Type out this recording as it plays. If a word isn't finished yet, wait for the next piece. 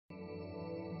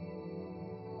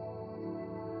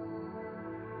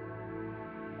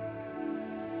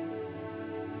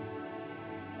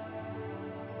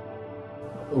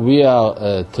We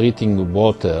are treating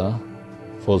water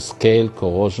for scale,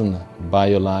 corrosion,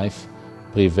 biolife,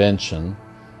 prevention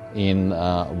in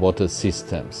water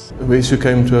systems. WESU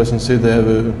came to us and said they have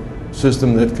a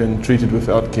system that can treat it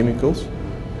without chemicals.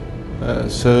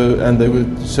 And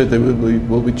they said they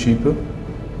will be cheaper.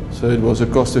 So it was a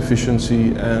cost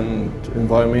efficiency and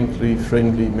environmentally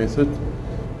friendly method.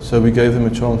 So we gave them a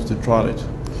chance to try it.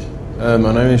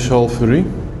 My name is Charles Fourie.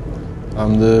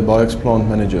 I'm the Biox plant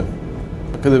manager.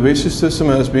 Okay, the WESU system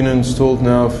has been installed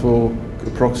now for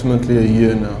approximately a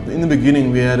year now. In the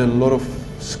beginning we had a lot of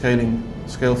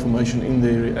scale formation in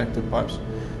the reactor pipes.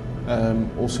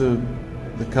 Also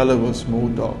the color was more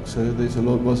dark, so there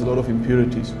was a lot of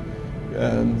impurities.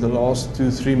 The last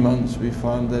 2-3 months we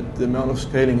found that the amount of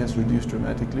scaling has reduced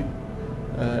dramatically.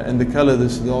 And the color,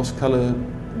 this last color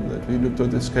that we looked at,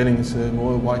 the scaling is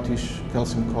more whitish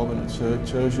calcium carbonate. So it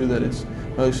shows you that it's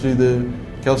mostly the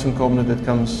calcium carbonate that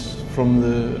comes from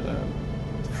the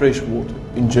fresh water.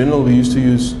 In general, we used to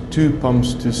use 2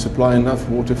 pumps to supply enough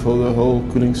water for the whole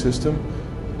cooling system.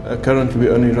 Currently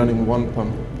we're only running 1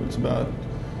 pump. It's about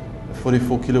a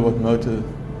 44 kilowatt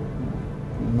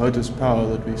motor's power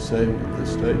that we save at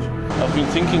this stage. I've been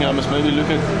thinking I must maybe look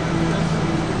at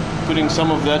putting some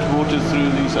of that water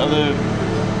through these other,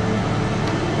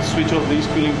 switch off these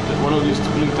one of these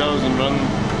cooling towers and run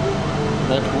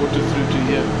that water through to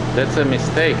here. That's a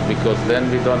mistake, because then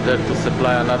we don't have to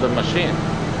supply another machine.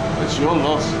 It's your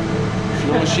loss. If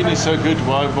your machine is so good,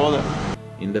 why bother?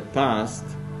 In the past,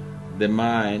 the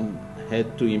mine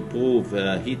had to improve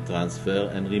heat transfer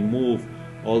and remove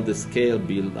all the scale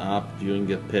build up during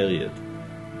a period.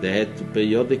 They had to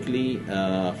periodically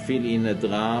fill in a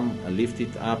drum, lift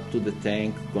it up to the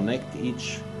tank, connect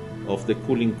each of the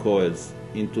cooling coils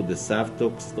into the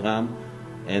Savtox drum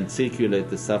and circulate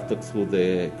the Savtox through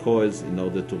the coils in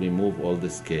order to remove all the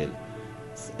scale.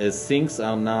 As things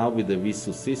are now with the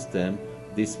WESU system,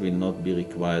 this will not be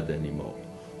required anymore.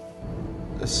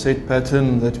 A set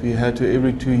pattern that we had to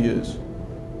every 2 years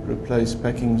replace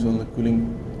packings on the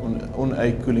on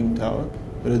a cooling tower,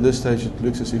 but at this stage it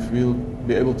looks as if we'll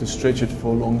be able to stretch it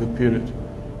for a longer period,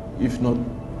 if not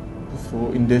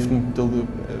for indefinite, until the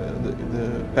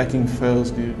packing fails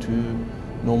due to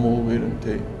normal wear and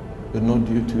tear, but not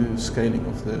due to scaling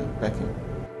of the packing.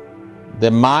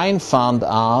 The mine found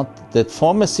out that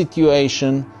from a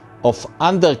situation of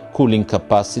undercooling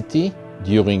capacity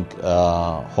during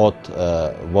hot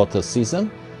water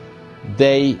season,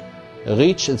 they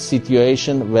reach a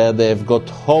situation where they've got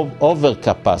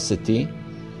overcapacity,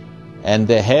 and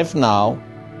they have now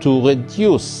to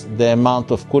reduce the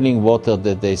amount of cooling water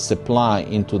that they supply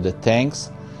into the tanks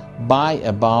by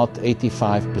about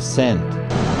 85%.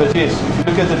 But yes, if you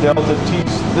look at the delta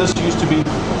T's, this used to be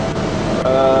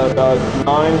about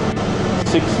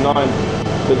 969,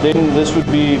 but then this would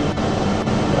be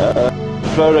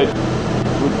flow rate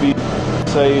would be,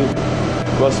 say,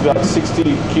 was about 60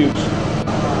 cubes.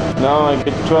 Now I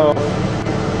get 12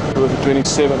 with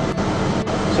 27.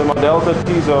 So my delta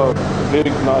T's are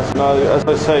very nice. Now, as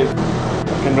I say,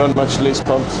 I can run much less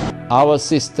pumps. Our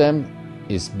system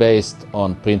is based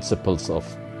on principles of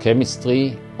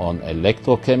chemistry, on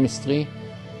electrochemistry,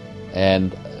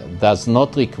 and does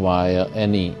not require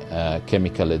any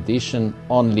chemical addition,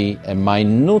 only a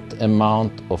minute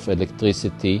amount of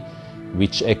electricity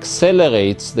which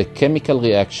accelerates the chemical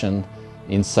reaction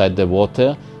inside the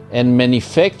water and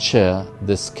manufacture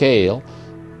the scale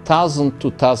 1,000 to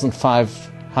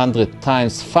 1,500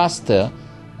 times faster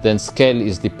than scale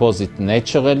is deposited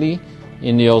naturally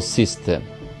in your system.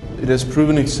 It has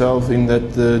proven itself in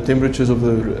that the temperatures of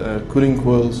the cooling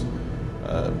coils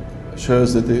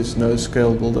shows that there's no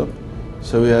scale buildup.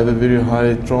 So we have a very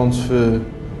high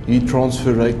heat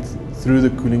transfer rate through the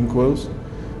cooling coils.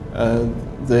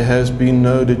 There has been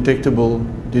no detectable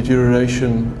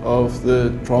deterioration of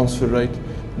the transfer rate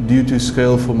due to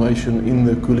scale formation in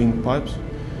the cooling pipes.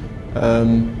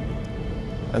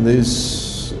 And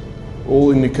there's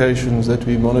all indications that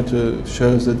we monitor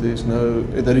shows that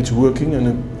that it's working,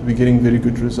 and we're getting very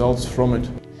good results from it.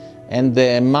 And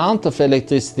the amount of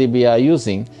electricity we are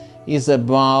using is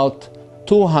about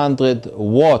 200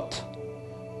 watt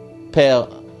per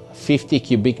 50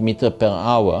 cubic meter per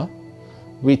hour,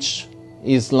 which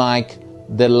is like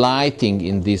the lighting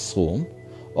in this room,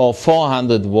 or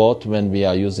 400 watt when we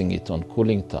are using it on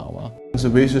cooling tower. The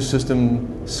WESU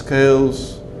system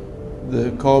scales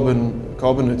the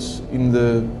carbonates in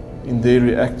their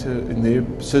reactor, in their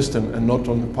system, and not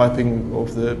on the piping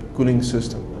of the cooling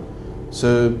system.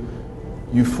 So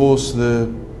you force the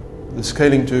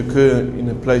scaling to occur in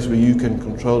a place where you can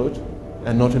control it,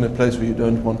 and not in a place where you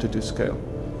don't want it to scale.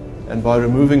 And by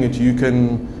removing it, you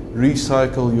can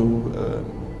recycle your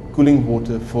cooling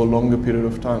water for a longer period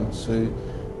of time, so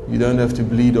you don't have to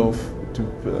bleed off to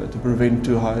prevent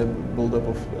too high a buildup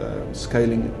of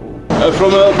scaling.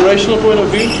 From an operational point of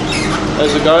view,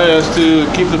 as a guy who has to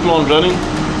keep the plant running,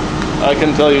 I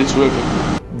can tell you it's working.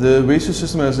 The WESU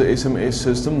system has an SMS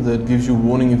system that gives you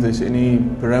warning if there's any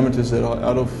parameters that are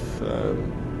out of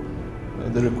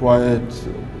the required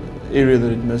area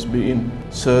that it must be in.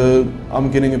 So I'm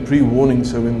getting a pre-warning,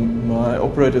 so when my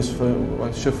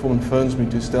my shift foreman phones me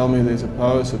to tell me there's a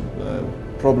power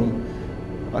problem,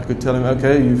 I could tell him,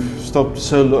 okay, you've stopped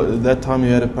at that time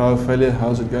you had a power failure,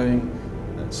 how's it going?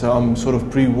 So I'm sort of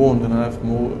pre-warned and I have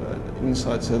more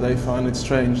insight, so they find it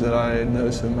strange that I know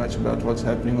so much about what's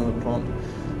happening on the plant.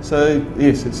 So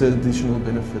yes, it's an additional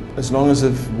benefit. As long as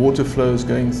the water flow is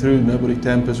going through, nobody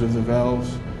tampers with the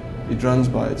valves, it runs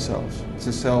by itself. It's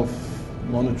a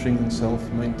self-monitoring and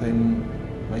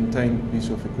self-maintained piece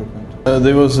of equipment.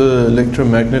 There was an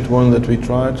electromagnet one that we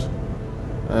tried.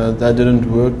 That didn't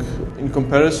work. In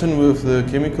comparison with the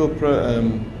chemical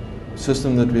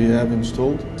system that we have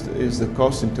installed, is the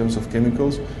cost in terms of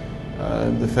chemicals.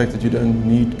 The fact that you don't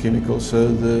need chemicals. So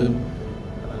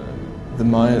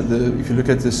if you look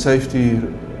at the safety,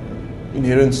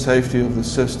 inherent safety of the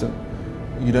system,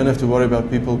 you don't have to worry about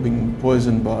people being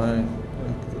poisoned by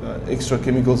extra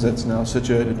chemicals that's now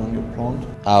situated on your plant.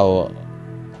 Our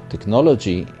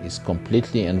technology is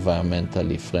completely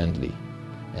environmentally friendly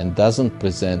and doesn't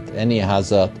present any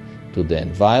hazard to the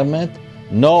environment,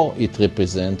 nor it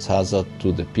represents hazard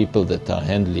to the people that are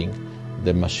handling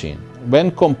the machine.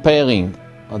 When comparing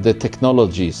the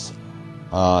technologies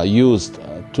used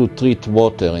to treat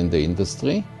water in the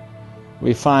industry,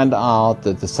 we find out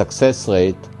that the success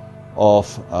rate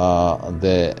of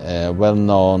the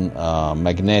well-known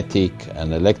magnetic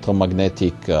and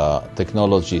electromagnetic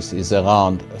technologies is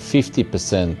around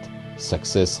 50%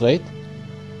 success rate.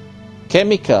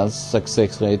 Chemicals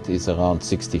success rate is around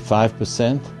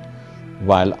 65%,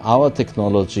 while our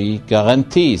technology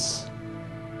guarantees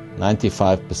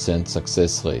 95%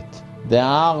 success rate. There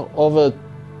are over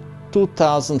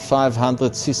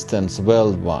 2,500 systems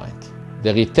worldwide.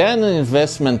 The return on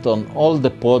investment on all the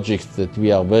projects that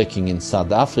we are working in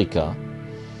South Africa,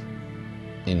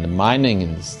 in the mining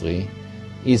industry,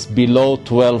 is below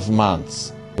 12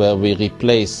 months, where we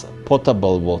replace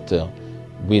potable water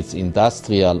with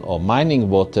industrial or mining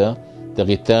water. The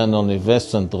return on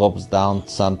investment drops down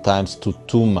sometimes to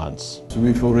 2 months. So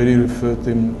we've already referred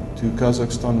them to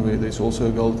Kazakhstan, where there's also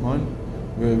a gold mine,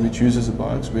 which uses the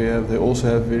bikes. They also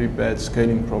have very bad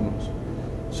scaling problems.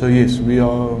 So yes,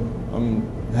 I'm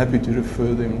happy to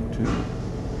refer them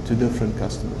to different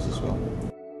customers.